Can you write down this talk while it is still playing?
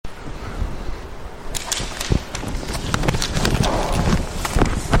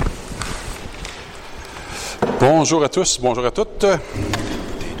Bonjour à tous, bonjour à toutes.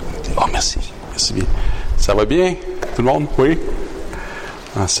 Oh, merci bien. Ça va bien, tout le monde? Oui?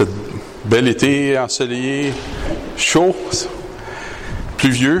 En ce bel été ensoleillé, chaud,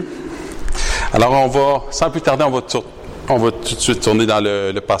 pluvieux. Alors, on va, sans plus tarder, on va tout de suite tourner dans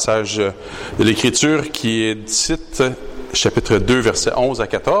le passage de l'Écriture qui est Tite, chapitre 2, versets 11 à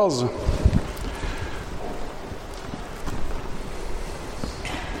 14.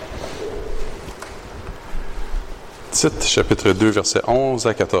 Tite, chapitre 2, versets 11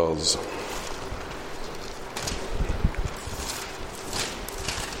 à 14.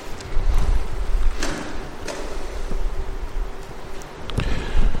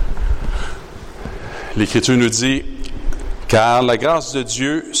 L'Écriture nous dit « Car la grâce de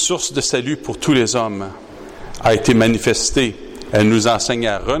Dieu, source de salut pour tous les hommes, a été manifestée. Elle nous enseigne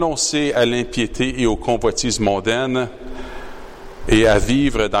à renoncer à l'impiété et aux convoitises mondaines et à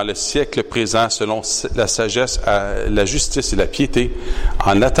vivre dans le siècle présent selon la sagesse, la justice et la piété,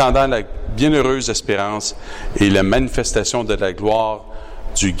 en attendant la bienheureuse espérance et la manifestation de la gloire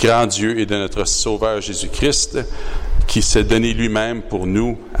du grand Dieu et de notre Sauveur Jésus-Christ, qui s'est donné lui-même pour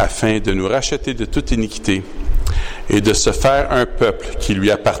nous afin de nous racheter de toute iniquité et de se faire un peuple qui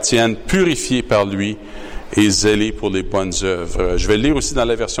lui appartienne, purifié par lui et zélé pour les bonnes œuvres. Je vais le lire aussi dans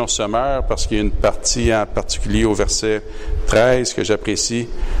la version sommaire parce qu'il y a une partie en particulier au verset 13 que j'apprécie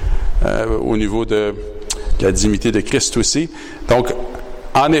au niveau de la dignité de Christ aussi. Donc,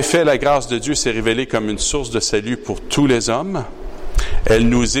 en effet, la grâce de Dieu s'est révélée comme une source de salut pour tous les hommes. Elle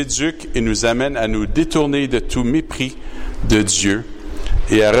nous éduque et nous amène à nous détourner de tout mépris de Dieu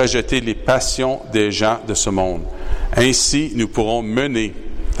et à rejeter les passions des gens de ce monde. Ainsi, nous pourrons mener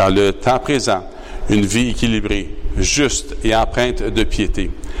dans le temps présent une vie équilibrée, juste et empreinte de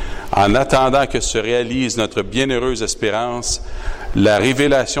piété, en attendant que se réalise notre bienheureuse espérance, la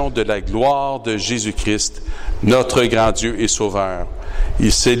révélation de la gloire de Jésus-Christ, notre grand Dieu et Sauveur.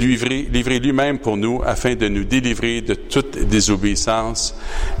 Il s'est livré lui-même pour nous afin de nous délivrer de toute désobéissance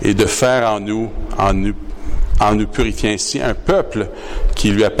et de faire en nous purifiant ainsi un peuple qui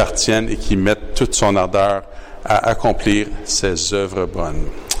lui appartienne et qui mette toute son ardeur à accomplir ses œuvres bonnes.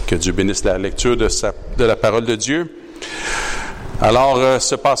 Que Dieu bénisse la lecture de la parole de Dieu. Alors,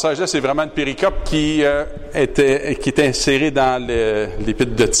 ce passage-là, c'est vraiment une péricope qui était insérée dans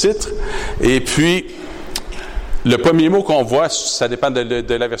l'épître de Tite. Et puis, le premier mot qu'on voit, ça dépend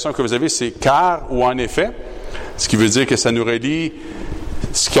de la version que vous avez, c'est « car » ou « en effet », ce qui veut dire que ça nous relie,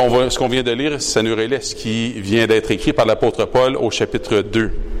 ce qu'on vient de lire, ça nous relie à ce qui vient d'être écrit par l'apôtre Paul au chapitre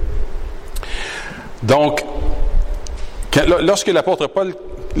 2. Donc, lorsque l'apôtre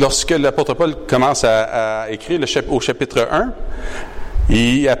Paul commence à écrire au chapitre 1,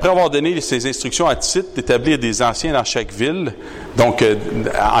 et après avoir donné ses instructions à Tite d'établir des anciens dans chaque ville, donc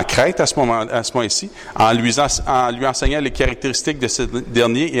en Crète à ce moment-ci, en lui enseignant les caractéristiques de ce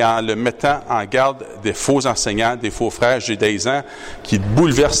dernier et en le mettant en garde des faux enseignants, des faux frères judaïsants qui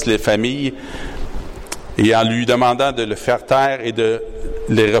bouleversent les familles, et en lui demandant de le faire taire et de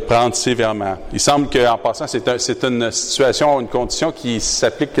les reprendre sévèrement. Il semble qu'en passant, c'est une situation, une condition qui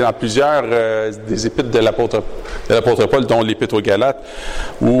s'applique dans plusieurs des épîtres de l'apôtre Paul, dont l'épître aux Galates,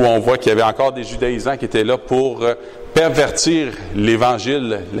 où on voit qu'il y avait encore des judaïsants qui étaient là pour pervertir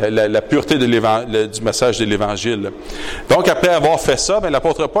l'Évangile, la pureté du message de l'Évangile. Donc, après avoir fait ça,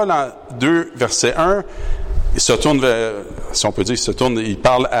 l'apôtre Paul, en 2, verset 1, il se tourne vers, si on peut dire, il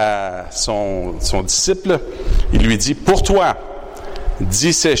parle à son disciple, il lui dit « Pour toi,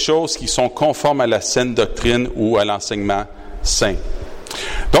 dis ces choses qui sont conformes à la saine doctrine ou à l'enseignement saint. »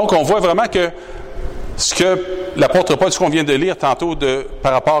 Donc, on voit vraiment que ce que l'apôtre Paul, ce qu'on vient de lire tantôt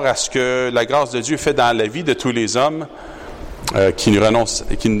par rapport à ce que la grâce de Dieu fait dans la vie de tous les hommes, qui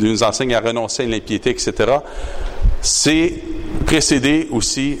nous enseigne à renoncer à l'impiété, etc., c'est précédé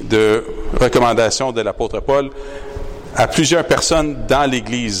aussi de recommandations de l'apôtre Paul à plusieurs personnes dans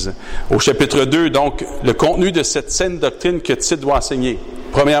l'Église. Au chapitre 2, donc, le contenu de cette saine doctrine que Tite doit enseigner.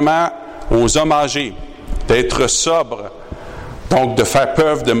 Premièrement, aux hommes âgés, d'être sobres, donc de faire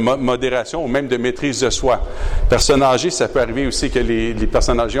preuve de modération ou même de maîtrise de soi. Personnes âgées, ça peut arriver aussi que les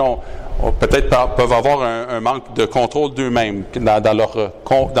personnes âgées peuvent avoir un manque de contrôle d'eux-mêmes dans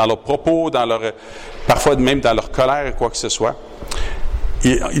leurs propos, parfois même dans leur colère, quoi que ce soit.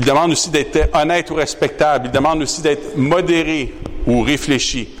 Il demande aussi d'être honnête ou respectable. Il demande aussi d'être modéré ou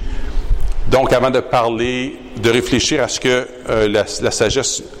réfléchi. Donc, avant de parler, de réfléchir à ce que la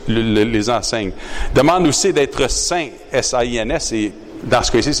sagesse les enseigne. Il demande aussi d'être saint, S-A-I-N-S, et dans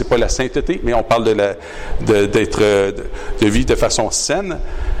ce cas-ci, c'est pas la sainteté, mais on parle de vivre de façon saine.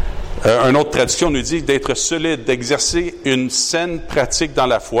 Une autre traduction nous dit d'être solide, d'exercer une saine pratique dans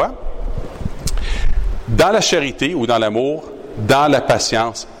la foi. dans la charité ou dans l'amour, dans la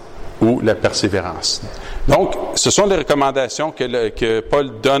patience ou la persévérance. Donc, ce sont les recommandations que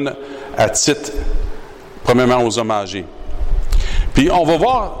Paul donne à titre, premièrement, aux hommes âgés. Puis, on va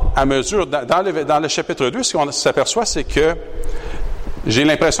voir à mesure, dans le chapitre 2, ce qu'on s'aperçoit, c'est que j'ai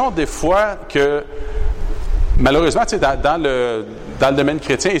l'impression des fois que, malheureusement, tu sais, dans le domaine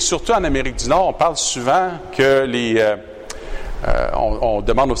chrétien, et surtout en Amérique du Nord, on parle souvent que on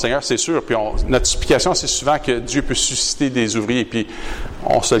demande au Seigneur, c'est sûr, puis notre explication, c'est souvent que Dieu peut susciter des ouvriers, puis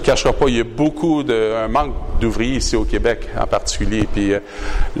on ne se le cachera pas, il y a un manque d'ouvriers ici au Québec en particulier, puis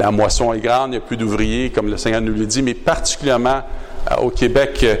la moisson est grande, il n'y a plus d'ouvriers, comme le Seigneur nous le dit, mais particulièrement au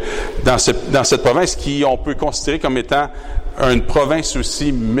Québec, dans cette province on peut considérer comme étant une province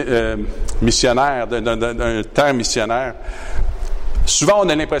aussi missionnaire, d'un terre missionnaire. Souvent, on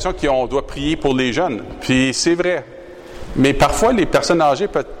a l'impression qu'on doit prier pour les jeunes, puis c'est vrai. Mais parfois, les personnes âgées,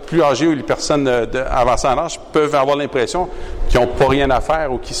 peut-être plus âgées ou les personnes avancées en âge, peuvent avoir l'impression qu'ils n'ont pas rien à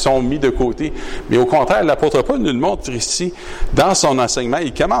faire ou qu'ils sont mis de côté. Mais au contraire, l'apôtre Paul nous le montre ici, dans son enseignement.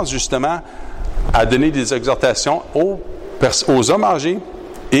 Il commence justement à donner des exhortations aux hommes âgés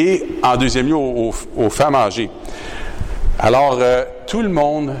et, en deuxième lieu, aux femmes âgées. Alors, tout le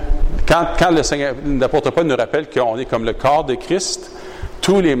monde, quand l'apôtre Paul nous rappelle qu'on est comme le corps de Christ,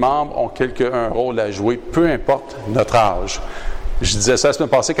 tous les membres ont un rôle à jouer, peu importe notre âge. Je disais ça la semaine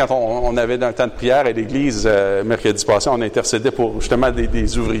passée quand on avait un temps de prière à l'Église, mercredi passé, on intercédait pour justement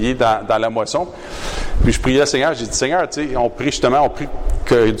des ouvriers dans la moisson. Puis je priais le Seigneur, j'ai dit, Seigneur, tu sais, on prie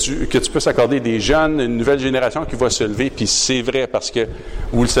que tu puisses accorder des jeunes, une nouvelle génération qui va se lever. Puis c'est vrai, parce que,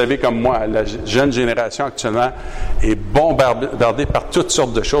 vous le savez comme moi, la jeune génération actuellement est bombardée par toutes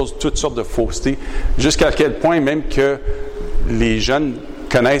sortes de choses, toutes sortes de faussetés, jusqu'à quel point même que les jeunes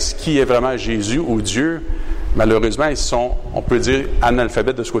connaissent qui est vraiment Jésus ou Dieu. Malheureusement, ils sont, on peut dire,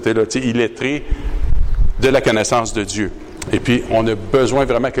 analphabètes de ce côté-là, illettrés de la connaissance de Dieu. Et puis, on a besoin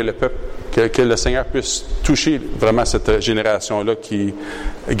vraiment que le peuple, que le Seigneur puisse toucher vraiment cette génération-là qui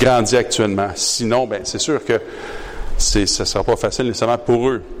grandit actuellement. Sinon, bien, c'est sûr que ça ne sera pas facile nécessairement pour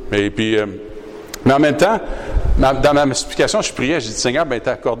eux. Mais en même temps, dans ma explication, je priais, j'ai dit, Seigneur, ben,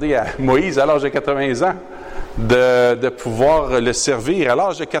 t'as accordé à Moïse, à l'âge de 80 ans, de pouvoir le servir. À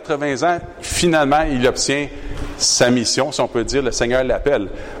l'âge de 80 ans, finalement, il obtient sa mission, si on peut dire. Le Seigneur l'appelle.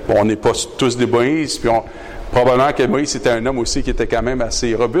 Bon, on n'est pas tous des Moïse, puis probablement que Moïse était un homme aussi qui était quand même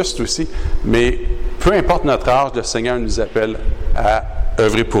assez robuste aussi, mais peu importe notre âge, le Seigneur nous appelle à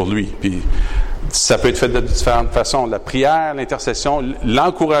œuvrer pour lui. Puis ça peut être fait de différentes façons. La prière, l'intercession,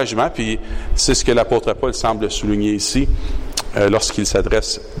 l'encouragement, puis c'est ce que l'apôtre Paul semble souligner ici lorsqu'il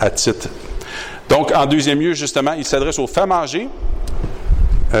s'adresse à Tite. Donc, en deuxième lieu, justement, il s'adresse aux femmes âgées,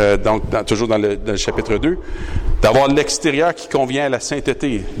 toujours dans le chapitre 2, d'avoir l'extérieur qui convient à la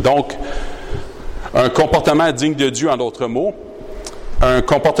sainteté. Donc, un comportement digne de Dieu, en d'autres mots. Un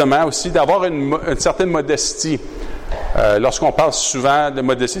comportement aussi d'avoir une certaine modestie. Lorsqu'on parle souvent de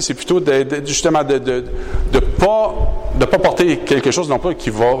modestie, c'est plutôt justement de pas porter quelque chose non plus qui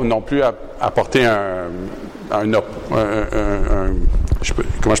va non plus apporter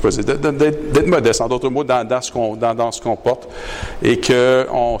comment je peux dire, d'être modeste, en d'autres mots, dans ce qu'on porte, et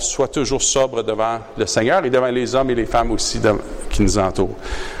qu'on soit toujours sobre devant le Seigneur et devant les hommes et les femmes aussi qui nous entourent.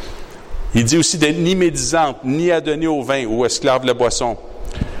 Il dit aussi d'être ni médisantes, ni adonnées au vin ou esclaves de la boisson.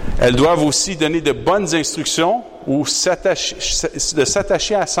 Elles doivent aussi donner de bonnes instructions ou de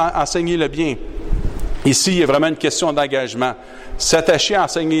s'attacher à enseigner le bien. Ici, il y a vraiment une question d'engagement. S'attacher à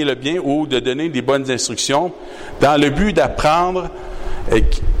enseigner le bien ou de donner des bonnes instructions dans le but d'apprendre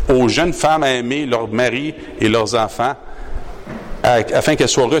aux jeunes femmes à aimer leurs maris et leurs enfants afin qu'elles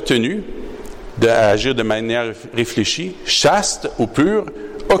soient retenues à agir de manière réfléchie, chaste ou pure,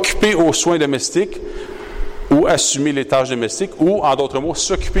 occupées aux soins domestiques ou assumer les tâches domestiques ou, en d'autres mots,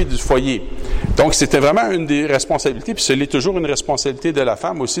 s'occuper du foyer. Donc, c'était vraiment une des responsabilités, puis ce l'est toujours une responsabilité de la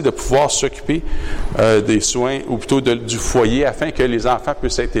femme aussi, de pouvoir s'occuper des soins, ou plutôt du foyer, afin que les enfants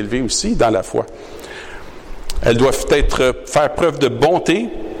puissent être élevés aussi dans la foi. Elles doivent faire preuve de bonté,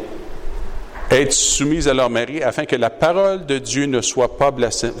 être soumises à leur mari, afin que la parole de Dieu ne soit pas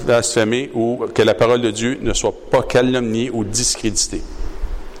blasphémée ou que la parole de Dieu ne soit pas calomniée ou discréditée.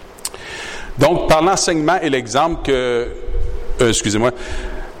 Donc, par l'enseignement et l'exemple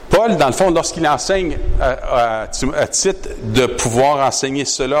Paul, dans le fond, lorsqu'il enseigne à Tite de pouvoir enseigner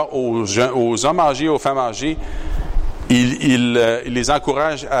cela aux hommes âgés, aux femmes âgées, il les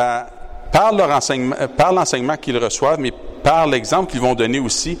encourage par l'enseignement qu'ils reçoivent, mais par l'exemple qu'ils vont donner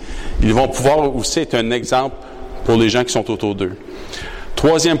aussi, ils vont pouvoir aussi être un exemple pour les gens qui sont autour d'eux.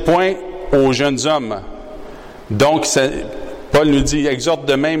 Troisième point, aux jeunes hommes. Donc, Paul nous dit, exhorte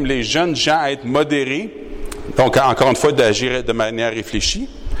de même les jeunes gens à être modérés, Donc, encore une fois, d'agir de manière réfléchie.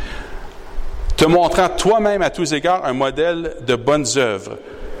 Te montrant toi-même à tous égards un modèle de bonnes œuvres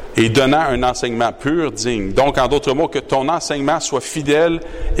et donnant un enseignement pur, digne. Donc, en d'autres mots, que ton enseignement soit fidèle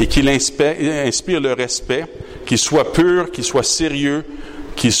et qu'il inspire le respect, qu'il soit pur, qu'il soit sérieux,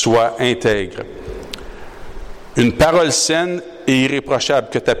 qu'il soit intègre. Une parole saine et irréprochable,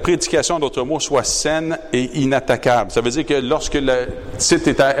 que ta prédication, en d'autres mots, soit saine et inattaquable. Ça veut dire que lorsque le titre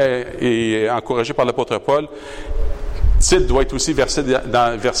est encouragé par l'apôtre Paul, le titre doit être aussi versé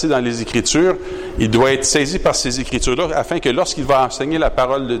dans les Écritures. Il doit être saisi par ces Écritures-là afin que lorsqu'il va enseigner la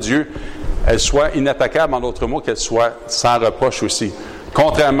parole de Dieu, elle soit inattaquable, en d'autres mots, qu'elle soit sans reproche aussi.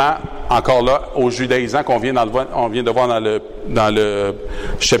 Contrairement, encore là, aux judaïsants qu'on vient de voir dans le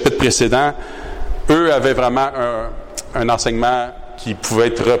chapitre précédent, eux avaient vraiment un enseignement qui pouvait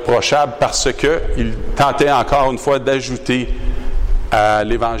être reprochable parce qu'ils tentaient encore une fois d'ajouter à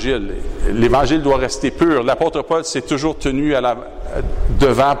l'Évangile. L'Évangile doit rester pur. L'apôtre Paul s'est toujours tenu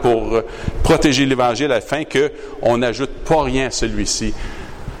devant pour protéger l'Évangile afin qu'on n'ajoute pas rien à celui-ci.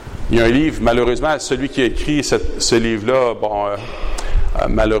 Il y a un livre, malheureusement, celui qui a écrit ce livre-là,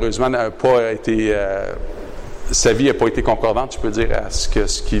 malheureusement, n'a pas été... sa vie n'a pas été concordante, je peux dire, à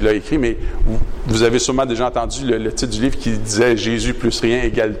ce qu'il a écrit, mais vous avez sûrement déjà entendu le titre du livre qui disait « Jésus plus rien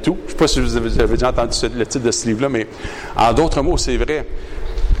égale tout ». Je ne sais pas si vous avez déjà entendu le titre de ce livre-là, mais en d'autres mots, c'est vrai.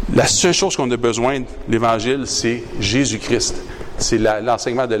 La seule chose qu'on a besoin de l'Évangile, c'est Jésus-Christ. C'est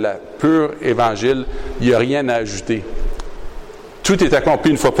l'enseignement de la pure Évangile. Il n'y a rien à ajouter. Tout est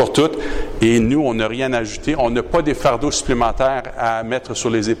accompli une fois pour toutes, et nous, on n'a rien à ajouter. On n'a pas des fardeaux supplémentaires à mettre sur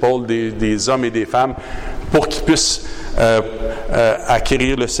les épaules des hommes et des femmes pour qu'ils puissent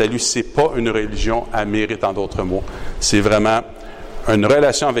acquérir le salut. C'est pas une religion à mérite, en d'autres mots. C'est vraiment une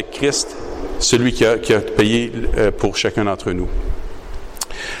relation avec Christ, celui qui a payé pour chacun d'entre nous.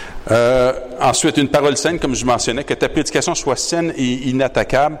 Ensuite, une parole saine, comme je mentionnais, que ta prédication soit saine et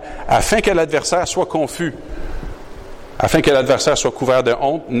inattaquable, afin que l'adversaire soit confus, afin que l'adversaire soit couvert de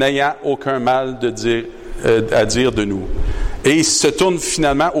honte, n'ayant aucun mal à dire de nous. Et il se tourne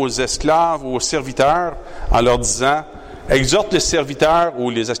finalement aux esclaves ou aux serviteurs en leur disant, exhorte les serviteurs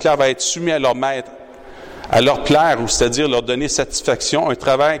ou les esclaves à être soumis à leur maître, à leur plaire, ou c'est-à-dire leur donner satisfaction, un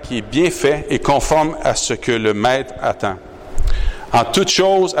travail qui est bien fait et conforme à ce que le maître attend. En toute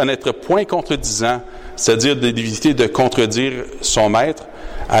chose, à n'être point contredisant, c'est-à-dire d'éviter de contredire son maître,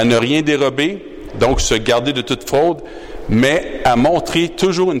 à ne rien dérober, donc se garder de toute fraude, mais à montrer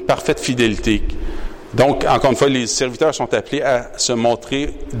toujours une parfaite fidélité. Donc, encore une fois, les serviteurs sont appelés à se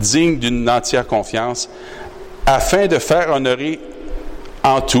montrer dignes d'une entière confiance, afin de faire honorer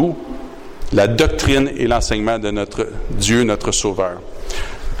en tout la doctrine et l'enseignement de notre Dieu, notre Sauveur.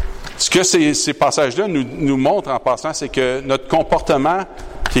 Ce que ces passages-là nous montrent en passant, c'est que notre comportement,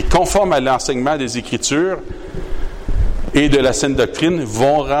 qui est conforme à l'enseignement des Écritures et de la saine doctrine,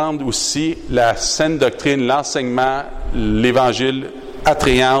 vont rendre aussi la saine doctrine, l'enseignement, l'Évangile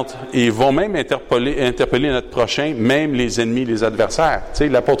attrayante, et vont même interpeller notre prochain, même les ennemis, les adversaires. Tu sais,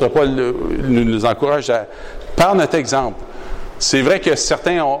 l'apôtre Paul nous encourage par notre exemple. C'est vrai que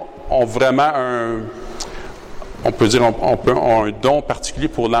certains ont vraiment on peut dire, ont un don particulier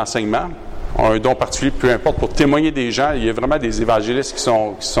pour l'enseignement, ont un don particulier, peu importe, pour témoigner des gens. Il y a vraiment des évangélistes qui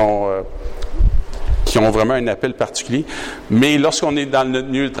ont vraiment un appel particulier. Mais lorsqu'on est dans notre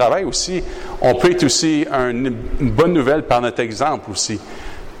milieu de travail aussi, on peut être aussi une bonne nouvelle par notre exemple aussi,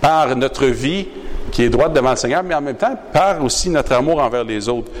 par notre vie qui est droite devant le Seigneur, mais en même temps, par aussi notre amour envers les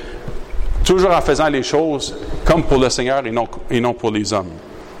autres. Toujours en faisant les choses comme pour le Seigneur et non pour les hommes.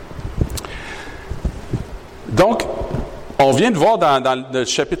 Donc, on vient de voir dans le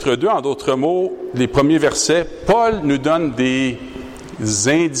chapitre 2, en d'autres mots, les premiers versets, Paul nous donne des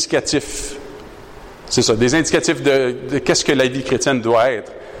indicatifs. C'est ça, des indicatifs de qu'est-ce que la vie chrétienne doit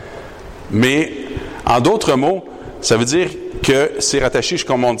être. Mais, en d'autres mots, ça veut dire que c'est rattaché,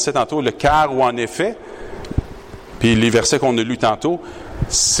 comme on disait tantôt, le car ou en effet, puis les versets qu'on a lus tantôt,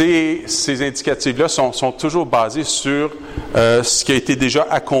 ces indicatifs-là sont toujours basés sur ce qui a été déjà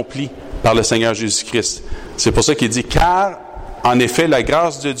accompli par le Seigneur Jésus-Christ. C'est pour ça qu'il dit « Car, en effet, la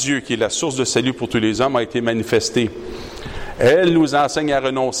grâce de Dieu, qui est la source de salut pour tous les hommes, a été manifestée. Elle nous enseigne à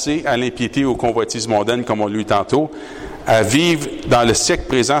renoncer à l'impiété et aux convoitises mondaines, comme on l'a lu tantôt, à vivre dans le siècle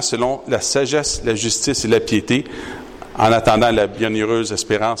présent selon la sagesse, la justice et la piété, en attendant la bienheureuse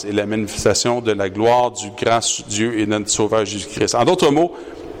espérance et la manifestation de la gloire du grand Dieu et de notre Sauveur Jésus-Christ. » En d'autres mots,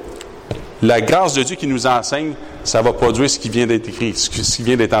 la grâce de Dieu qui nous enseigne, ça va produire ce qui vient d'être écrit, ce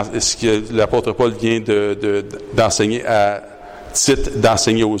que l'apôtre Paul vient d'enseigner à Tite,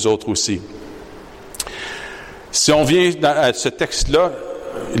 d'enseigner aux autres aussi. Si on vient à ce texte-là,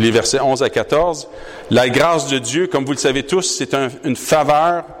 les versets 11 à 14. La grâce de Dieu, comme vous le savez tous, c'est une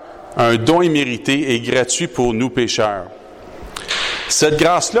faveur, un don immérité et gratuit pour nous pécheurs. Cette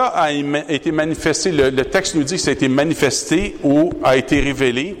grâce-là a été manifestée, le texte nous dit que ça a été manifesté ou a été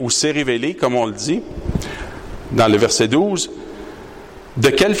révélé, ou s'est révélé, comme on le dit, dans le verset 12. De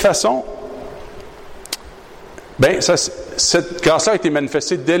quelle façon? Cette grâce-là a été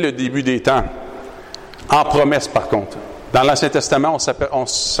manifestée dès le début des temps, en promesse par contre. Dans l'Ancien Testament, on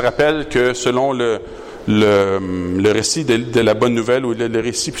se rappelle que selon le récit de la bonne nouvelle, ou le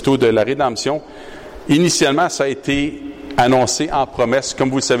récit plutôt de la rédemption, initialement, ça a été annoncé en promesse, comme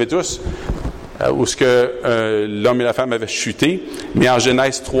vous le savez tous, où ce que l'homme et la femme avaient chuté, mais en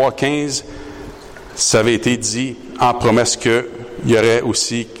Genèse 3:15, ça avait été dit en promesse qu'il y aurait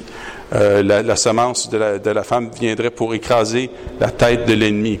aussi la semence de la femme viendrait pour écraser la tête de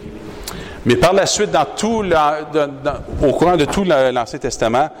l'ennemi. Mais par la suite, au courant de tout l'Ancien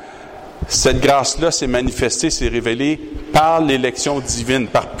Testament, cette grâce-là s'est manifestée, s'est révélée par l'élection divine,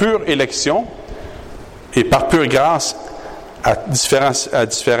 par pure élection et par pure grâce à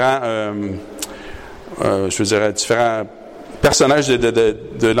différents personnages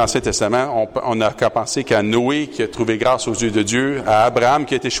de l'Ancien Testament. On n'a qu'à penser qu'à Noé qui a trouvé grâce aux yeux de Dieu, à Abraham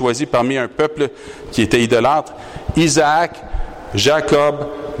qui a été choisi parmi un peuple qui était idolâtre, Isaac, Jacob,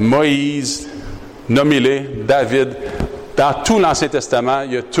 Moïse, nommez-les, David. Dans tout l'Ancien Testament,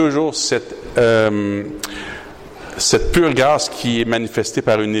 il y a toujours cette pure grâce qui est manifestée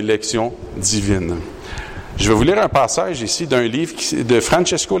par une élection divine. Je vais vous lire un passage ici d'un livre de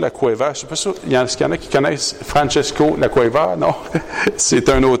Francesco Lacueva. Je ne sais pas si il y en a qui connaissent Francesco Lacueva, non? C'est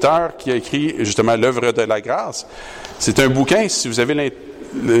un auteur qui a écrit justement l'œuvre de la grâce. C'est un bouquin, si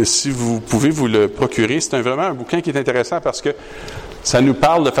vous pouvez vous le procurer, c'est vraiment un bouquin qui est intéressant parce que ça nous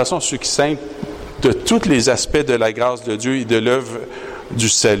parle de façon succincte de tous les aspects de la grâce de Dieu et de l'œuvre du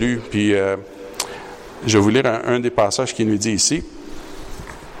salut. Puis, je vais vous lire un des passages qu'il nous dit ici.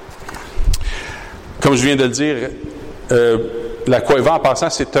 Comme je viens de le dire, Lacueva, en passant,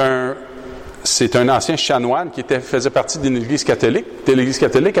 c'est un ancien chanoine qui faisait partie d'une église catholique, de l'église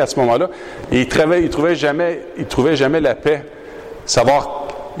catholique à ce moment-là, et il trouvait jamais la paix.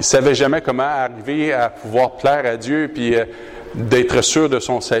 Il savait jamais comment arriver à pouvoir plaire à Dieu, puis d'être sûr de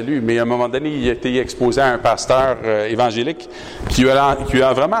son salut. Mais à un moment donné, il a été exposé à un pasteur évangélique qui lui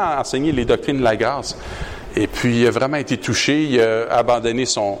a vraiment enseigné les doctrines de la grâce. Et puis, il a vraiment été touché. Il a abandonné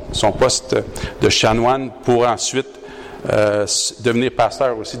son poste de chanoine pour ensuite devenir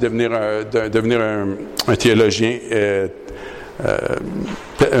pasteur aussi, devenir un théologien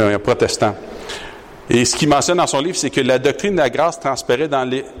un protestant. Et ce qu'il mentionne dans son livre, c'est que la doctrine de la grâce transparaît dans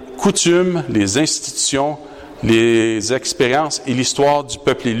les coutumes, les institutions, les expériences et l'histoire du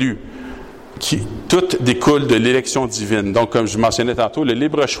peuple élu, qui toutes découlent de l'élection divine. Donc, comme je mentionnais tantôt, le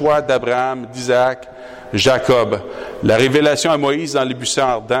libre choix d'Abraham, d'Isaac, Jacob, la révélation à Moïse dans les buissons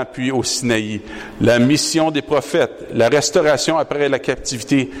ardents, puis au Sinaï, la mission des prophètes, la restauration après la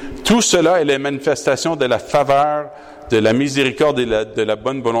captivité, tout cela est la manifestation de la faveur, de la miséricorde et de la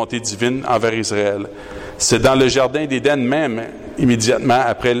bonne volonté divine envers Israël. C'est dans le jardin d'Éden même, immédiatement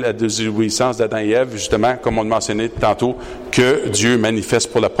après la désobéissance d'Adam et Ève, justement, comme on le mentionnait tantôt, que Dieu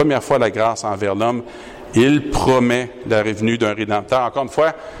manifeste pour la première fois la grâce envers l'homme. Il promet la revenue d'un Rédempteur. Encore une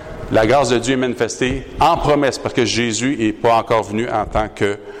fois, la grâce de Dieu est manifestée en promesse, parce que Jésus n'est pas encore venu en tant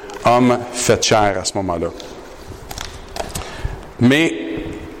qu'homme fait chair à ce moment-là. Mais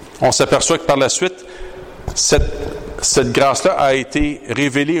on s'aperçoit que par la suite, cette grâce-là a été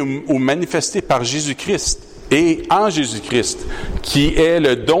révélée ou manifestée par Jésus-Christ et en Jésus-Christ, qui est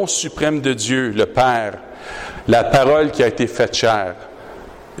le don suprême de Dieu, le Père, la parole qui a été faite chair.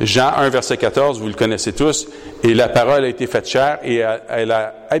 Jean 1, verset 14, vous le connaissez tous, et la parole a été faite chair et elle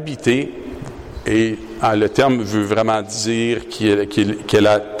a habité, et le terme veut vraiment dire qu'elle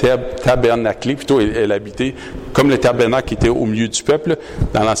a tabernaclé, plutôt elle a habité, comme le tabernacle qui était au milieu du peuple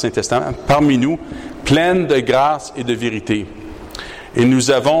dans l'Ancien Testament, parmi nous, pleine de grâce et de vérité. Et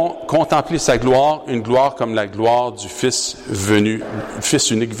nous avons contemplé sa gloire, une gloire comme la gloire du Fils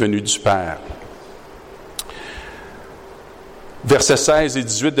unique venu du Père. Versets 16 et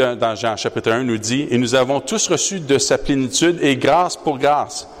 18 dans Jean chapitre 1 nous dit « Et nous avons tous reçu de sa plénitude et grâce pour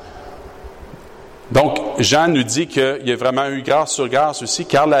grâce. » Donc, Jean nous dit qu'il y a vraiment eu grâce sur grâce aussi,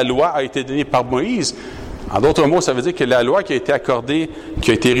 car la loi a été donnée par Moïse. En d'autres mots, ça veut dire que la loi qui a été accordée,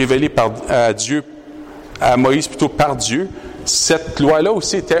 qui a été révélée à Moïse plutôt par Dieu, cette loi-là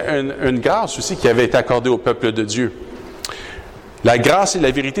aussi était une grâce aussi qui avait été accordée au peuple de Dieu. La grâce et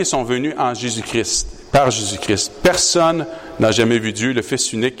la vérité sont venues en Jésus-Christ, par Jésus-Christ. Personne n'a jamais vu Dieu, le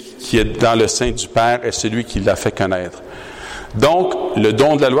Fils unique qui est dans le sein du Père est celui qui l'a fait connaître. Donc, le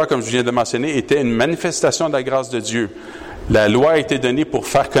don de la loi, comme je viens de mentionner, était une manifestation de la grâce de Dieu. La loi a été donnée pour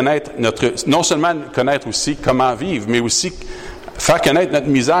faire connaître non seulement connaître aussi comment vivre, mais aussi faire connaître notre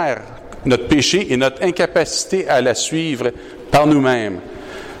misère, notre péché et notre incapacité à la suivre par nous-mêmes.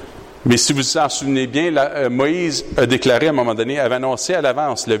 Mais si vous vous en souvenez bien, Moïse a déclaré à un moment donné, avait annoncé à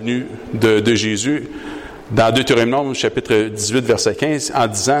l'avance la venue de Jésus dans Deutéronome chapitre 18, verset 15, en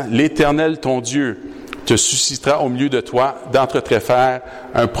disant « L'Éternel, ton Dieu, te suscitera au milieu de toi, d'entre tes frères,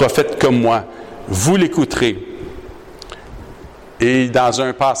 un prophète comme moi. Vous l'écouterez. » Et dans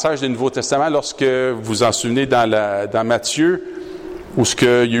un passage du Nouveau Testament, lorsque vous vous en souvenez dans Matthieu, où il y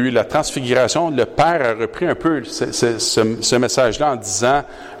a eu la transfiguration, le Père a repris un peu ce message-là en disant,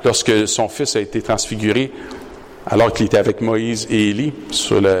 lorsque son fils a été transfiguré, alors qu'il était avec Moïse et Élie,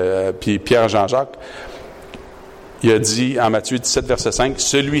 puis Pierre, Jean-Jacques, il a dit en Matthieu 17, verset 5, «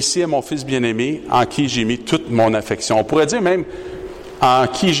 Celui-ci est mon fils bien-aimé, en qui j'ai mis toute mon affection. » On pourrait dire même, en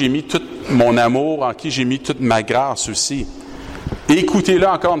qui j'ai mis tout mon amour, en qui j'ai mis toute ma grâce aussi. Écoutez-le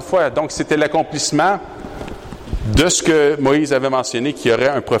encore une fois. Donc, c'était l'accomplissement de ce que Moïse avait mentionné, qu'il y aurait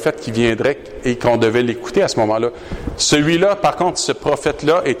un prophète qui viendrait et qu'on devait l'écouter à ce moment-là. Celui-là, par contre, ce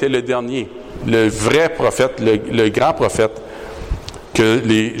prophète-là était le dernier, le vrai prophète, le grand prophète que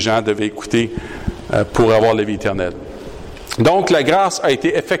les gens devaient écouter pour avoir la vie éternelle. Donc, la grâce a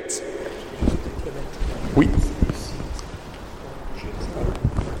été effective. Oui.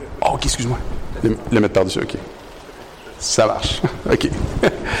 Oh, OK, excuse-moi. Le mettre par-dessus, OK. Ça marche. OK.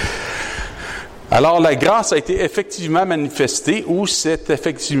 Alors, la grâce a été effectivement manifestée ou s'est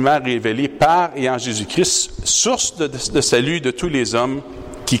effectivement révélée par et en Jésus-Christ, source de salut de tous les hommes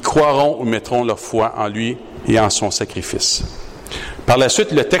qui croiront ou mettront leur foi en lui et en son sacrifice. Par la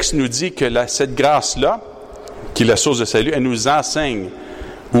suite, le texte nous dit que cette grâce-là, qui est la source de salut, elle nous enseigne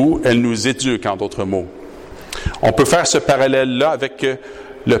ou elle nous éduque, en d'autres mots. On peut faire ce parallèle-là avec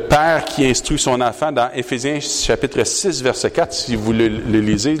le père qui instruit son enfant dans Éphésiens chapitre 6, verset 4. Si vous le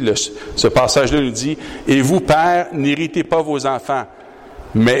lisez, ce passage-là nous dit « Et vous, pères, n'irritez pas vos enfants,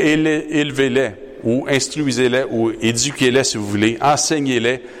 mais élevez-les, ou instruisez-les, ou éduquez-les, si vous voulez,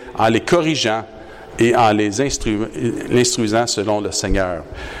 enseignez-les en les corrigeant et en les instruisant selon le Seigneur. »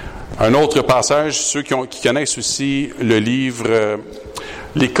 Un autre passage, ceux qui connaissent aussi le livre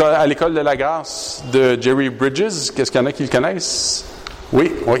à l'école de la grâce de Jerry Bridges, qu'est-ce qu'il y en a qui le connaissent? Oui,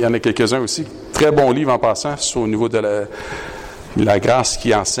 il y en a quelques-uns aussi. Très bon livre en passant, au niveau de la grâce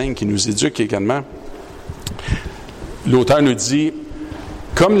qui enseigne, qui nous éduque également. L'auteur nous dit,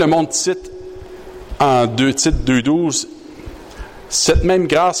 comme le monde cite en Tite 2.12, cette même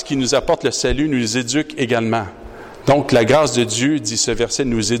grâce qui nous apporte le salut nous éduque également. Donc, la grâce de Dieu, dit ce verset,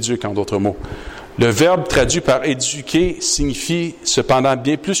 nous éduque, en d'autres mots. Le verbe traduit par éduquer signifie cependant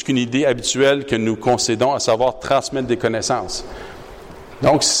bien plus qu'une idée habituelle que nous concédons, à savoir transmettre des connaissances.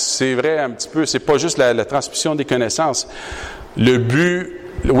 Donc, c'est vrai un petit peu, c'est pas juste la transmission des connaissances. Le but,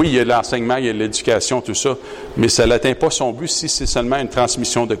 oui, il y a l'enseignement, il y a l'éducation, tout ça, mais ça n'atteint pas son but si c'est seulement une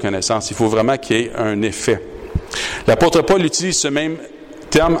transmission de connaissances. Il faut vraiment qu'il y ait un effet. L'apôtre Paul utilise ce même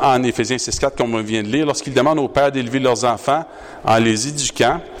terme en Éphésiens 6.4, comme on vient de lire, lorsqu'il demande aux pères d'élever leurs enfants en les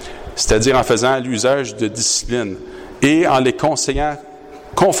éduquant, c'est-à-dire en faisant l'usage de discipline et en les conseillant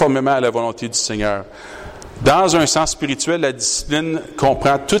conformément à la volonté du Seigneur. Dans un sens spirituel, la discipline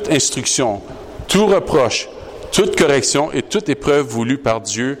comprend toute instruction, tout reproche, toute correction et toute épreuve voulue par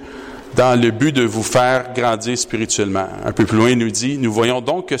Dieu dans le but de vous faire grandir spirituellement. Un peu plus loin, il nous dit, nous voyons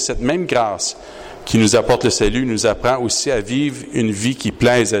donc que cette même grâce qui nous apporte le salut nous apprend aussi à vivre une vie qui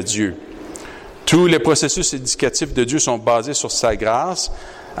plaise à Dieu. Tous les processus éducatifs de Dieu sont basés sur sa grâce,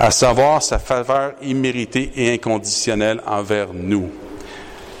 à savoir sa faveur imméritée et inconditionnelle envers nous.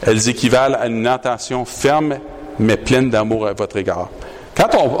 Elles équivalent à une attention ferme, mais pleine d'amour à votre égard. Quand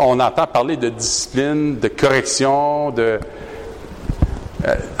on entend parler de discipline, de correction,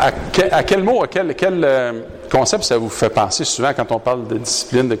 à quel mot, à quel concept ça vous fait penser souvent quand on parle de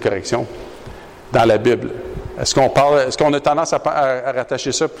discipline, de correction dans la Bible? Est-ce qu'on a tendance à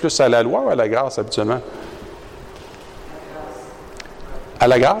rattacher ça plus à la loi ou à la grâce habituellement? À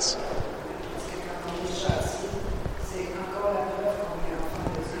la grâce?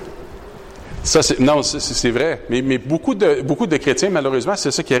 Ça, c'est vrai. Mais beaucoup de chrétiens, malheureusement, c'est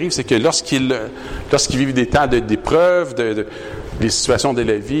ça qui arrive, c'est que lorsqu'ils vivent des temps d'épreuves, des situations de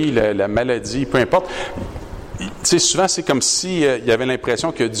la vie, la maladie, peu importe, souvent c'est comme si il y avait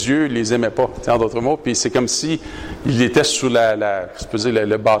l'impression que Dieu les aimait pas, en d'autres mots, puis c'est comme si il était sous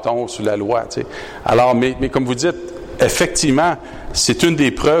le bâton, sous la loi. Alors, mais comme vous dites, effectivement, c'est une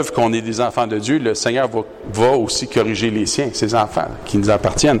des preuves qu'on est des enfants de Dieu. Le Seigneur va aussi corriger les siens, ses enfants, qui nous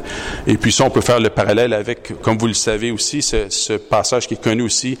appartiennent. Et puis ça, on peut faire le parallèle avec, comme vous le savez aussi, ce passage qui est connu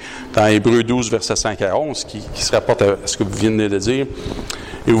aussi dans Hébreux 12, versets 5 à 11, qui se rapporte à ce que vous venez de dire.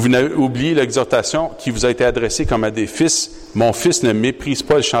 Et vous n'avez oublié l'exhortation qui vous a été adressée comme à des fils. « Mon fils, ne méprise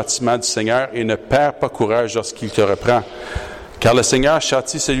pas le châtiment du Seigneur et ne perd pas courage lorsqu'il te reprend. Car le Seigneur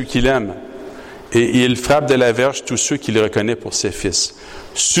châtie celui qu'il aime. Et il frappe de la verge tous ceux qu'il reconnaît pour ses fils.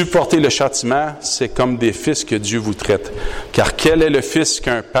 Supporter le châtiment, c'est comme des fils que Dieu vous traite. Car quel est le fils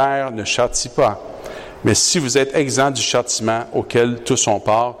qu'un père ne châtie pas? Mais si vous êtes exempts du châtiment auquel tous ont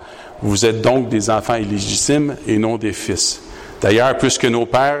part, vous êtes donc des enfants illégitimes et non des fils. D'ailleurs, puisque nos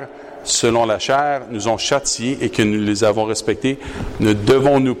pères, selon la chair, nous ont châtiés et que nous les avons respectés, ne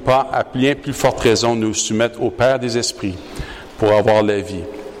devons-nous pas, à bien plus forte raison, nous soumettre au Père des esprits pour avoir la vie?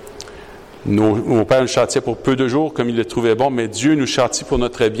 Nos pères nous châtiaient pour peu de jours, comme ils le trouvaient bon, mais Dieu nous châtie pour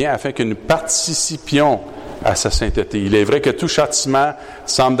notre bien, afin que nous participions à sa sainteté. Il est vrai que tout châtiment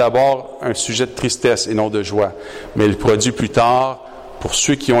semble d'abord un sujet de tristesse et non de joie, mais il produit plus tard, pour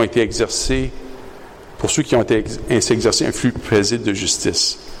ceux qui ont été ainsi exercés, un flux paisible de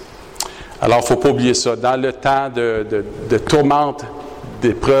justice. Alors, il ne faut pas oublier ça. Dans le temps de tourmente,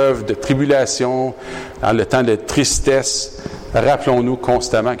 d'épreuves, de tribulations, dans le temps de tristesse, rappelons-nous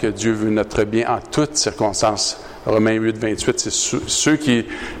constamment que Dieu veut notre bien en toutes circonstances. Romains 8, 28, c'est ceux qui...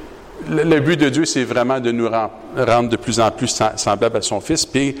 Le but de Dieu, c'est vraiment de nous rendre de plus en plus semblables à son Fils.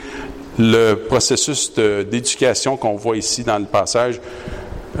 Puis, le processus d'éducation qu'on voit ici dans le passage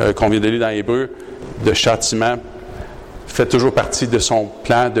qu'on vient de lire dans Hébreux, de châtiment, fait toujours partie de son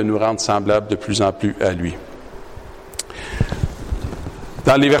plan de nous rendre semblables de plus en plus à lui.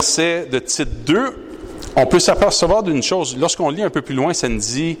 Dans les versets de titre 2, on peut s'apercevoir d'une chose. Lorsqu'on lit un peu plus loin, ça nous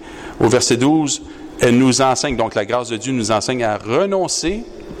dit, au verset 12, elle nous enseigne, donc la grâce de Dieu nous enseigne à renoncer.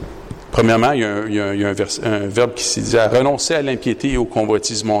 Premièrement, il y a un verbe qui se dit à renoncer à l'impiété et aux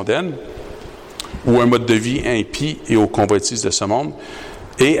convoitises mondaines, ou un mode de vie impie et aux convoitises de ce monde,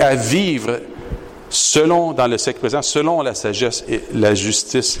 et à vivre dans le siècle présent, selon la sagesse, et la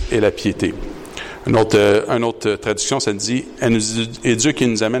justice et la piété. Une autre traduction, ça dit « Et Dieu qui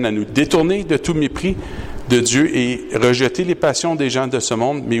nous amène à nous détourner de tout mépris de Dieu et rejeter les passions des gens de ce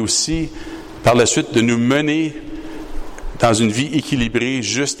monde, mais aussi, par la suite, de nous mener dans une vie équilibrée,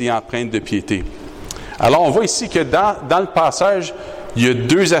 juste et empreinte de piété. » Alors, on voit ici que dans le passage, il y a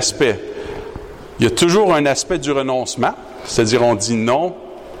deux aspects. Il y a toujours un aspect du renoncement, c'est-à-dire on dit non,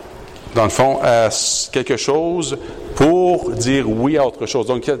 dans le fond, à quelque chose pour dire oui à autre chose.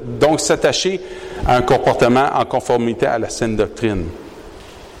 Donc s'attacher à un comportement en conformité à la saine doctrine.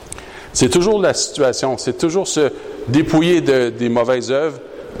 C'est toujours la situation, c'est toujours se dépouiller des mauvaises œuvres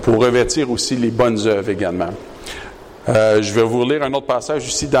pour revêtir aussi les bonnes œuvres également. Je vais vous lire un autre passage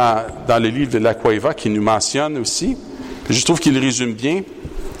ici dans le livre de l'Aquaiva qui nous mentionne aussi. Je trouve qu'il résume bien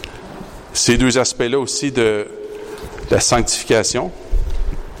ces deux aspects-là aussi de la sanctification.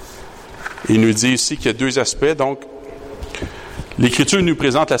 Il nous dit ici qu'il y a deux aspects. Donc, l'Écriture nous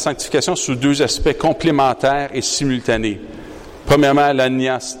présente la sanctification sous deux aspects complémentaires et simultanés. Premièrement,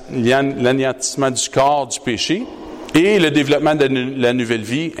 l'anéantissement du corps du péché et le développement de la nouvelle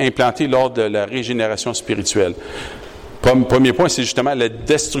vie implantée lors de la régénération spirituelle. Premier point, c'est justement la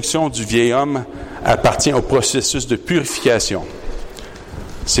destruction du vieil homme appartient au processus de purification.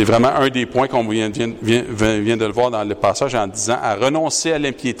 C'est vraiment un des points qu'on vient de le voir dans le passage en disant à renoncer à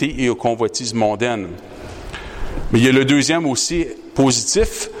l'impiété et aux convoitises mondaines. Mais il y a le deuxième aussi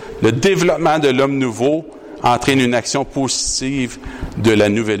positif, le développement de l'homme nouveau entraîne une action positive de la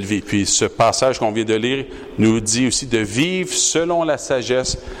nouvelle vie. Puis ce passage qu'on vient de lire nous dit aussi de vivre selon la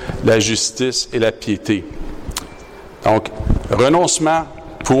sagesse, la justice et la piété. Donc, renoncement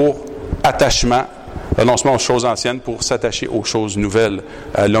pour attachement. Renoncement aux choses anciennes pour s'attacher aux choses nouvelles,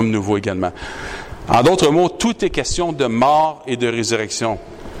 à l'homme nouveau également. En d'autres mots, tout est question de mort et de résurrection.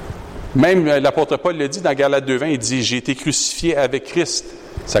 Même l'apôtre Paul le dit dans Galates 2:20, il dit « J'ai été crucifié avec Christ ».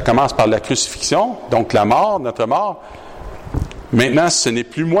 Ça commence par la crucifixion, donc la mort, notre mort. Maintenant, ce n'est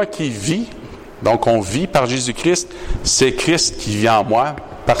plus moi qui vis, donc on vit par Jésus-Christ, c'est Christ qui vit en moi,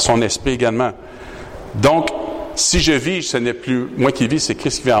 par son esprit également. Donc, si je vis, ce n'est plus moi qui vis, c'est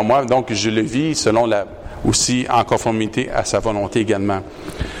Christ qui vit en moi, donc je le vis aussi en conformité à sa volonté également.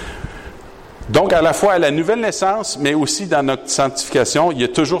 Donc, à la fois à la nouvelle naissance, mais aussi dans notre sanctification, il y a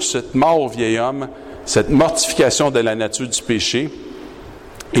toujours cette mort au vieil homme, cette mortification de la nature du péché,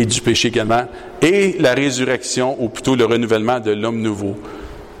 et du péché également, et la résurrection, ou plutôt le renouvellement de l'homme nouveau.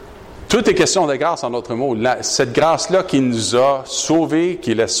 Tout est question de grâce, en d'autres mots. Cette grâce-là qui nous a sauvés,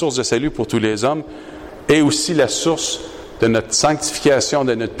 qui est la source de salut pour tous les hommes, est aussi la source de notre sanctification,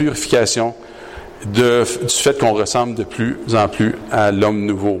 de notre purification, du fait qu'on ressemble de plus en plus à l'homme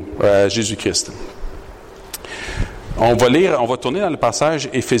nouveau, à Jésus-Christ. On va tourner dans le passage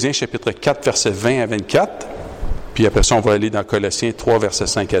Éphésiens chapitre 4, versets 20 à 24, puis après ça, on va aller dans Colossiens 3, versets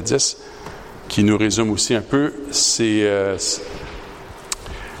 5 à 10, qui nous résume aussi un peu cette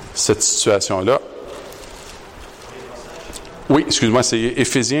situation-là. Oui, excuse-moi, c'est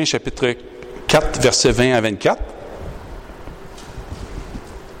Éphésiens chapitre 4, versets 20 à 24.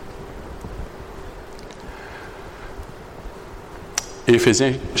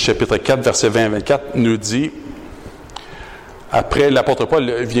 Éphésiens chapitre 4, versets 20 à 24 nous dit, après l'apôtre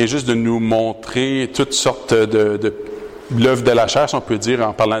Paul vient juste de nous montrer toutes sortes de l'œuvre de la chair, si on peut dire,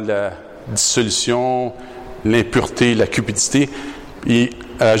 en parlant de la dissolution, l'impureté, la cupidité. Il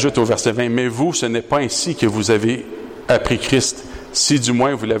ajoute au verset 20, « Mais vous, ce n'est pas ainsi que vous avez appris Christ, si du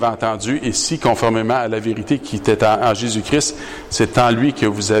moins vous l'avez entendu, et si, conformément à la vérité qui était en Jésus-Christ, c'est en lui que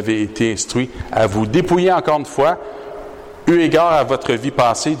vous avez été instruits à vous dépouiller encore une fois, eu égard à votre vie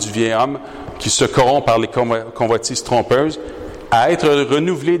passée du vieil homme qui se corrompt par les convoitises trompeuses, à être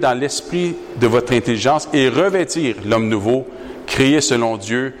renouvelé dans l'esprit de votre intelligence et revêtir l'homme nouveau, créé selon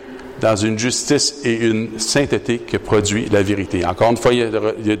Dieu, dans une justice et une sainteté que produit la vérité. » Encore une fois, il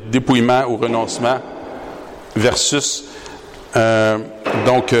y a dépouillement ou renoncement versus un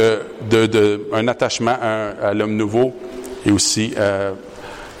attachement à l'homme nouveau et aussi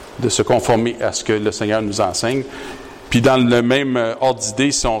de se conformer à ce que le Seigneur nous enseigne. Puis dans le même ordre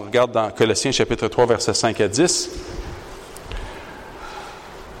d'idée, si on regarde dans Colossiens chapitre 3, versets 5 à 10,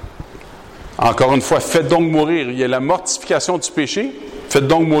 encore une fois, faites donc mourir. Il y a la mortification du péché. Faites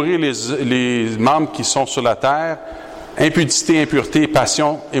donc mourir les membres qui sont sur la terre. Impudicité, impureté,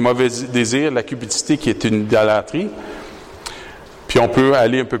 passion et mauvais désir. La cupidité qui est une idolâtrie. Puis on peut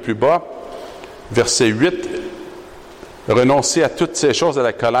aller un peu plus bas. Verset 8. Renoncez à toutes ces choses, à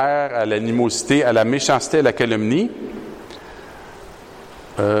la colère, à l'animosité, à la méchanceté, à la calomnie.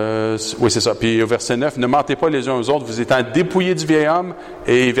 Oui, c'est ça. Puis au verset 9, ne mentez pas les uns aux autres, vous étant dépouillés du vieil homme.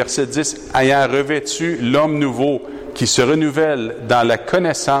 Et verset 10, ayant revêtu l'homme nouveau qui se renouvelle dans la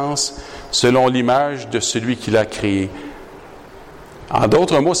connaissance selon l'image de celui qui l'a créé. En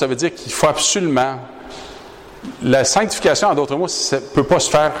d'autres mots, ça veut dire qu'il faut absolument... La sanctification, en d'autres mots, ça ne peut pas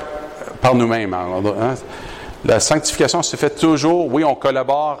se faire par nous-mêmes. Hein? La sanctification se fait toujours, oui, on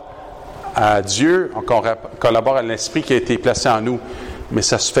collabore à Dieu, on collabore à l'Esprit qui a été placé en nous, mais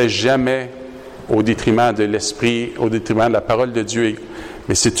ça ne se fait jamais au détriment de l'Esprit, au détriment de la parole de Dieu,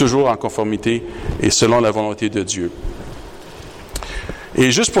 mais c'est toujours en conformité et selon la volonté de Dieu.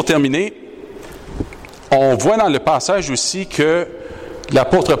 Et juste pour terminer, on voit dans le passage aussi que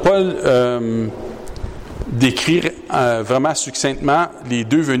l'apôtre Paul décrit vraiment succinctement les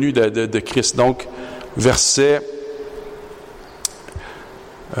deux venues de Christ. Donc, verset...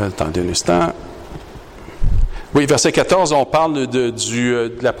 attendez un instant... Oui, verset 14, on parle de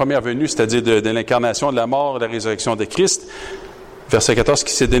la première venue, c'est-à-dire de l'incarnation, de la mort, de la résurrection de Christ. Verset 14,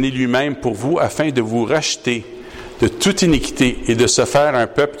 qui s'est donné lui-même pour vous afin de vous racheter de toute iniquité et de se faire un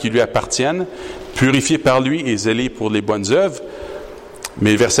peuple qui lui appartienne, purifié par lui et zélé pour les bonnes œuvres.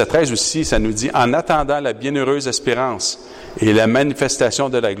 Mais verset 13 aussi, ça nous dit, en attendant la bienheureuse espérance et la manifestation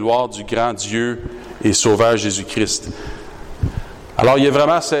de la gloire du grand Dieu et Sauveur Jésus-Christ. Alors, il y a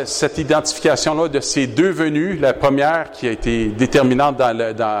vraiment cette identification-là de ces deux venues. La première qui a été déterminante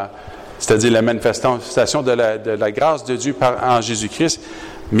c'est-à-dire la manifestation de la grâce de Dieu en Jésus-Christ,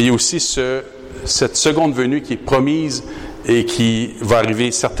 mais il y a aussi cette seconde venue qui est promise et qui va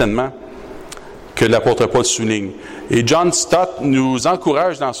arriver certainement, que l'apôtre Paul souligne. Et John Stott nous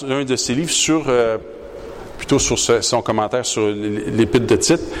encourage dans un de ses livres sur son commentaire sur l'épître de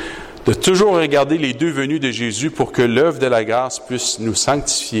Tite, de toujours regarder les deux venues de Jésus pour que l'œuvre de la grâce puisse nous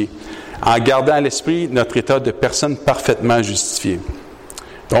sanctifier, en gardant à l'esprit notre état de personne parfaitement justifiée.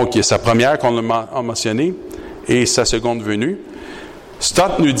 Donc, il y a sa première qu'on a mentionnée et sa seconde venue.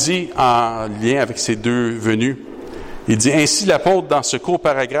 Stott nous dit, en lien avec ces deux venues, il dit, ainsi l'apôtre, dans ce court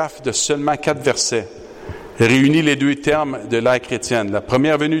paragraphe de seulement 4 versets, réunit les deux termes de l'ère chrétienne. La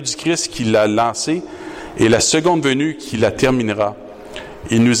première venue du Christ qui l'a lancée et la seconde venue qui la terminera.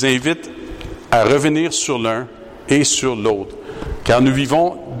 Il nous invite à revenir sur l'un et sur l'autre, car nous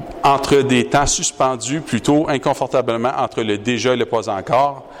vivons entre des temps suspendus, plutôt inconfortablement entre le déjà et le pas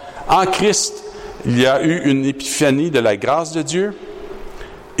encore. En Christ, il y a eu une épiphanie de la grâce de Dieu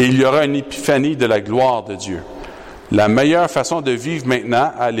et il y aura une épiphanie de la gloire de Dieu. La meilleure façon de vivre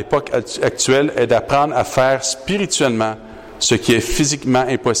maintenant, à l'époque actuelle, est d'apprendre à faire spirituellement ce qui est physiquement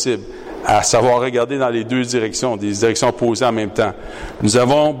impossible, à savoir regarder dans les deux directions, des directions opposées en même temps. Nous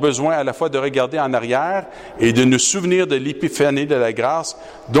avons besoin à la fois de regarder en arrière et de nous souvenir de l'épiphanie de la grâce,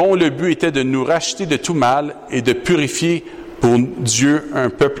 dont le but était de nous racheter de tout mal et de purifier pour Dieu un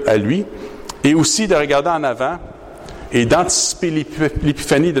peuple à lui, et aussi de regarder en avant et d'anticiper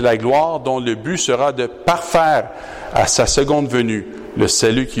l'épiphanie de la gloire, dont le but sera de parfaire à sa seconde venue le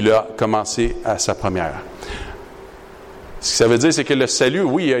salut qu'il a commencé à sa première. Ce que ça veut dire, c'est que le salut,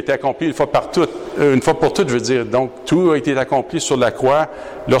 oui, a été accompli une fois pour toutes, je veux dire. Donc, tout a été accompli sur la croix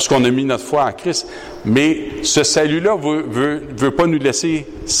lorsqu'on a mis notre foi en Christ. Mais ce salut-là veut pas nous laisser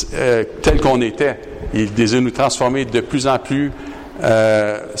tel qu'on était. Il désire nous transformer de plus en plus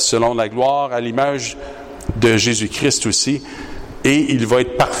selon la gloire, à l'image de Jésus-Christ aussi. Et il va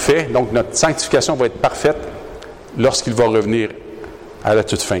être parfait. Donc, notre sanctification va être parfaite lorsqu'il va revenir à la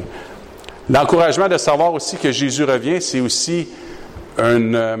toute fin. L'encouragement de savoir aussi que Jésus revient, c'est aussi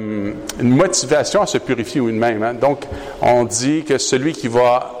une motivation à se purifier lui-même. Hein? Donc, on dit que celui qui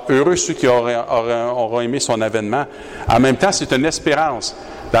va, heureux ceux qui auront aimé son avènement. En même temps, c'est une espérance.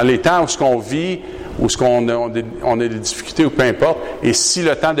 Dans les temps où ce qu'on vit, où ce qu'on a des difficultés ou peu importe, et si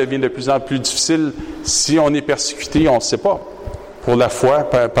le temps devient de plus en plus difficile, si on est persécuté, on ne sait pas. Pour la foi,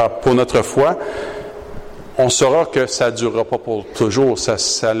 pour notre foi, on saura que ça ne durera pas pour toujours. Ça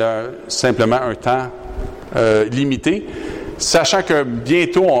a simplement un temps limité. Sachant que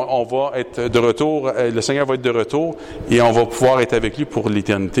bientôt, on va être de retour, le Seigneur va être de retour et on va pouvoir être avec lui pour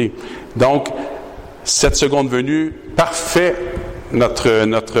l'éternité. Donc, cette seconde venue parfait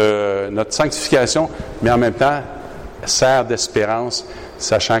notre sanctification, mais en même temps, sert d'espérance,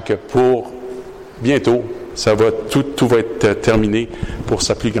 sachant que pour bientôt, tout va être terminé pour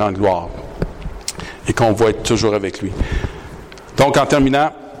sa plus grande gloire. Et qu'on va être toujours avec lui. Donc, en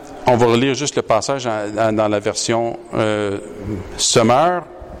terminant, on va relire juste le passage dans la version Sommaire,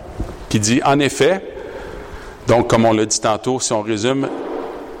 qui dit « En effet », donc comme on l'a dit tantôt, si on résume,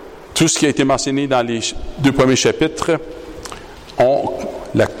 tout ce qui a été mentionné dans les 2 premiers chapitres ont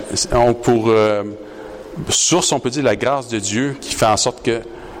pour source, on peut dire, la grâce de Dieu, qui fait en sorte que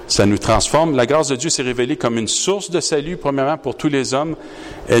ça nous transforme. La grâce de Dieu s'est révélée comme une source de salut, premièrement, pour tous les hommes.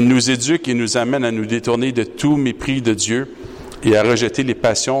 Elle nous éduque et nous amène à nous détourner de tout mépris de Dieu et à rejeter les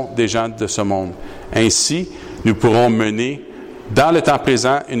passions des gens de ce monde. Ainsi, nous pourrons mener, dans le temps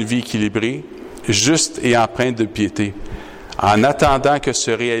présent, une vie équilibrée, juste et empreinte de piété. En attendant que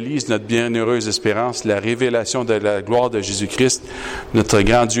se réalise notre bienheureuse espérance, la révélation de la gloire de Jésus-Christ, notre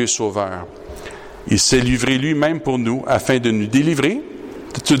grand Dieu Sauveur. Il s'est livré lui-même pour nous, afin de nous délivrer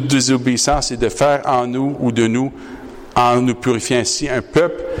de toute désobéissance et de faire en nous ou de nous, en nous purifiant ainsi, un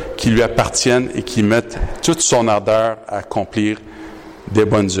peuple qui lui appartienne et qui mette toute son ardeur à accomplir des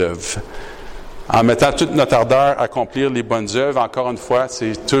bonnes œuvres. En mettant toute notre ardeur à accomplir les bonnes œuvres, encore une fois,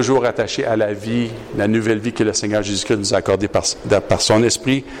 c'est toujours attaché à la vie, la nouvelle vie que le Seigneur Jésus-Christ nous a accordée par son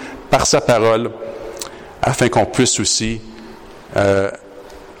Esprit, par sa parole, afin qu'on puisse aussi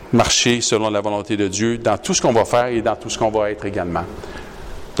marcher selon la volonté de Dieu dans tout ce qu'on va faire et dans tout ce qu'on va être également.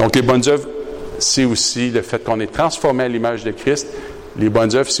 Donc, les bonnes œuvres, c'est aussi le fait qu'on est transformé à l'image de Christ. Les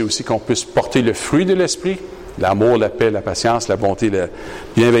bonnes œuvres, c'est aussi qu'on puisse porter le fruit de l'Esprit, l'amour, la paix, la patience, la bonté, la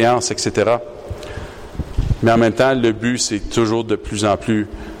bienveillance, etc. Mais en même temps, le but, c'est toujours de plus en plus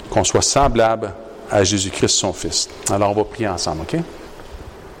qu'on soit semblable à Jésus-Christ, son Fils. Alors, on va prier ensemble, OK?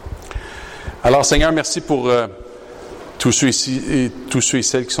 Alors, Seigneur, merci pour tous ceux ici et tous ceux et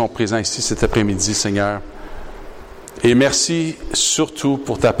celles qui sont présents ici cet après-midi, Seigneur. Et merci surtout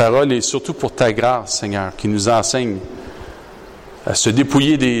pour ta parole et surtout pour ta grâce, Seigneur, qui nous enseigne à se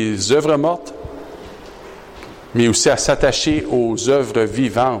dépouiller des œuvres mortes, mais aussi à s'attacher aux œuvres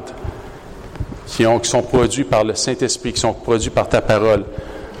vivantes qui sont produites par le Saint-Esprit, qui sont produites par ta parole.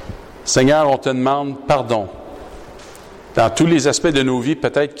 Seigneur, on te demande pardon. Dans tous les aspects de nos vies,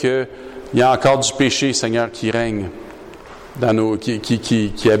 peut-être qu'il y a encore du péché, Seigneur, qui règne.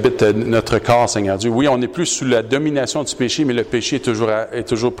 Qui habite notre corps, Seigneur Dieu. Oui, on n'est plus sous la domination du péché, mais le péché est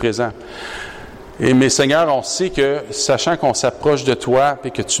toujours présent. Mais Seigneur, on sait que, sachant qu'on s'approche de toi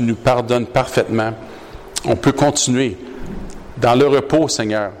et que tu nous pardonnes parfaitement, on peut continuer dans le repos,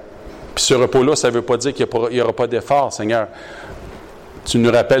 Seigneur. Puis ce repos-là, ça ne veut pas dire qu'il n'y aura pas d'effort, Seigneur. Tu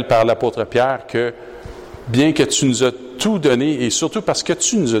nous rappelles par l'apôtre Pierre que, bien que tu nous as tout donné, et surtout parce que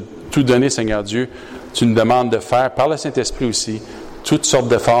tu nous as tout donné, Seigneur Dieu, tu nous demandes de faire, par le Saint-Esprit aussi, toutes sortes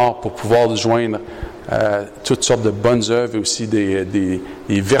d'efforts pour pouvoir joindre toutes sortes de bonnes œuvres et aussi des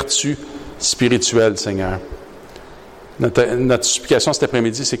vertus spirituelles, Seigneur. Notre supplication cet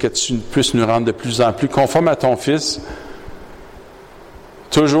après-midi, c'est que tu puisses nous rendre de plus en plus conformes à ton Fils,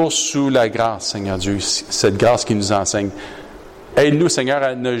 toujours sous la grâce, Seigneur Dieu, cette grâce qui nous enseigne. Aide-nous, Seigneur,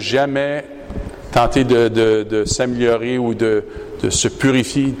 à ne jamais tenter de s'améliorer ou de se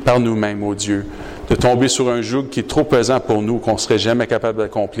purifier par nous-mêmes, ô Dieu, de tomber sur un joug qui est trop pesant pour nous, qu'on ne serait jamais capable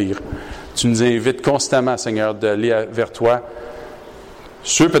d'accomplir. Tu nous invites constamment, Seigneur, d'aller vers toi.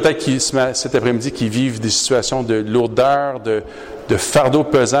 Ceux peut-être qui, cet après-midi, qui vivent des situations de lourdeur, de fardeau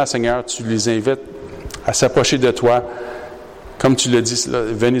pesant, Seigneur, tu les invites à s'approcher de toi. Comme tu l'as dit,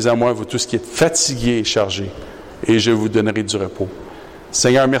 venez à moi, vous tous qui êtes fatigués et chargés, et je vous donnerai du repos.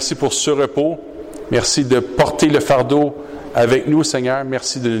 Seigneur, merci pour ce repos. Merci de porter le fardeau avec nous, Seigneur.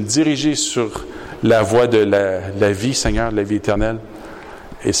 Merci de nous diriger sur la voie de la vie, Seigneur, la vie éternelle.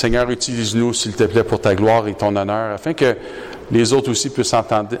 Et Seigneur, utilise-nous, s'il te plaît, pour ta gloire et ton honneur, afin que les autres aussi puissent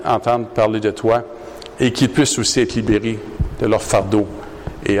entendre parler de toi et qu'ils puissent aussi être libérés de leur fardeau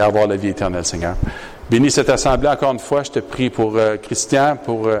et avoir la vie éternelle, Seigneur. Bénis cette assemblée encore une fois. Je te prie pour Christian,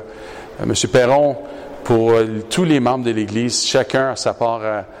 pour M. Perron, pour tous les membres de l'Église. Chacun a sa part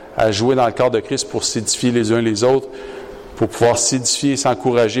à jouer dans le corps de Christ pour s'édifier les uns les autres, pour pouvoir s'édifier,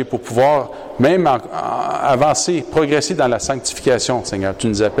 s'encourager, pour pouvoir même avancer, progresser dans la sanctification, Seigneur. Tu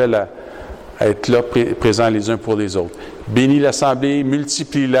nous appelles à être là, présents les uns pour les autres. Bénis l'assemblée,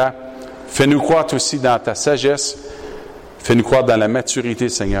 multiplie-la. Fais-nous croître aussi dans ta sagesse. Fais-nous croître dans la maturité,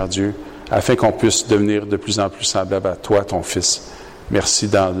 Seigneur Dieu, afin qu'on puisse devenir de plus en plus semblable à toi, ton Fils. Merci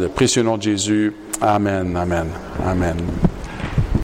dans le précieux nom de Jésus. Amen, amen, amen.